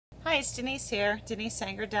Hi, it's Denise here,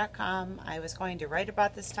 DeniseSanger.com. I was going to write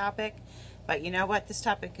about this topic, but you know what? This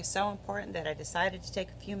topic is so important that I decided to take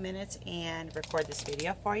a few minutes and record this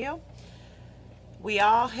video for you. We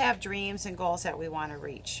all have dreams and goals that we want to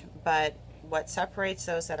reach, but what separates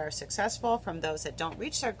those that are successful from those that don't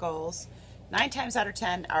reach their goals, 9 times out of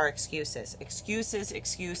 10 are excuses. Excuses,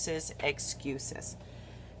 excuses, excuses.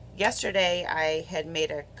 Yesterday, I had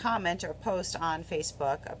made a comment or post on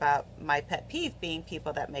Facebook about my pet peeve being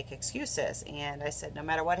people that make excuses. And I said, no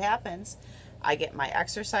matter what happens, I get my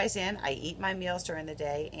exercise in, I eat my meals during the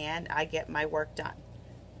day, and I get my work done.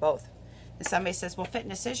 Both. And somebody says, well,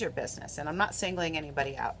 fitness is your business. And I'm not singling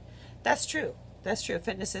anybody out. That's true. That's true.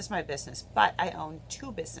 Fitness is my business. But I own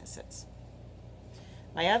 2 businesses.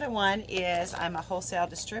 My other one is I'm a wholesale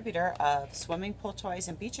distributor of swimming pool toys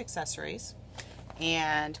and beach accessories.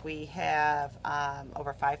 And we have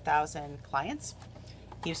over 5,000 clients.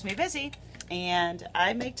 Keeps me busy, and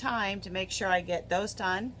I make time to make sure I get those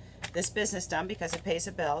done, this business done because it pays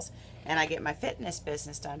the bills, and I get my fitness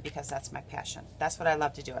business done because that's my passion. That's what I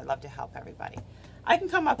love to do. I love to help everybody. I can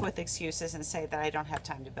come up with excuses and say that I don't have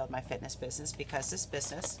time to build my fitness business because this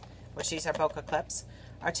business, which these are Boca clips,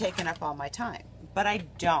 are taking up all my time. But I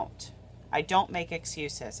don't. I don't make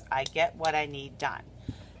excuses. I get what I need done.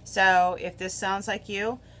 So if this sounds like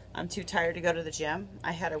you, I'm too tired to go to the gym.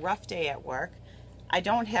 I had a rough day at work. I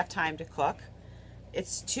don't have time to cook.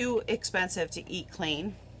 It's too expensive to eat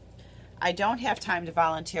clean. I don't have time to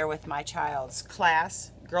volunteer with my child's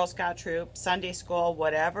class, Girl Scout troop, Sunday school,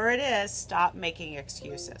 whatever it is. Stop making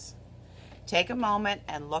excuses. Take a moment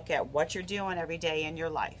and look at what you're doing every day in your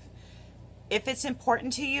life. If it's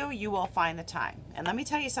important to you, you will find the time. And let me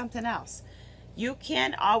tell you something else. You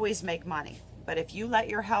can always make money. But if you let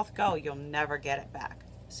your health go, you'll never get it back.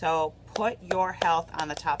 So put your health on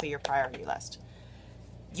the top of your priority list.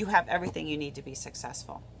 You have everything you need to be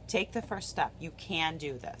successful. Take the first step. You can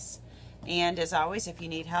do this. And as always, if you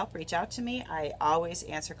need help, reach out to me. I always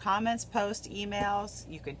answer comments, post, emails.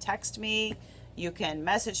 You can text me. You can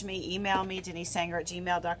message me, email me,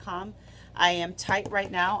 DeniseSanger@gmail.com. I am tight right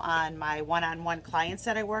now on my one-on-one clients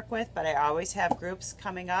that I work with, but I always have groups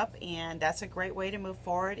coming up, and that's a great way to move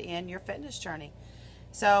forward in your fitness journey.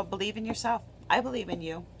 So believe in yourself. I believe in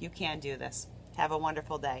you. You can do this. Have a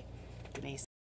wonderful day. Denise.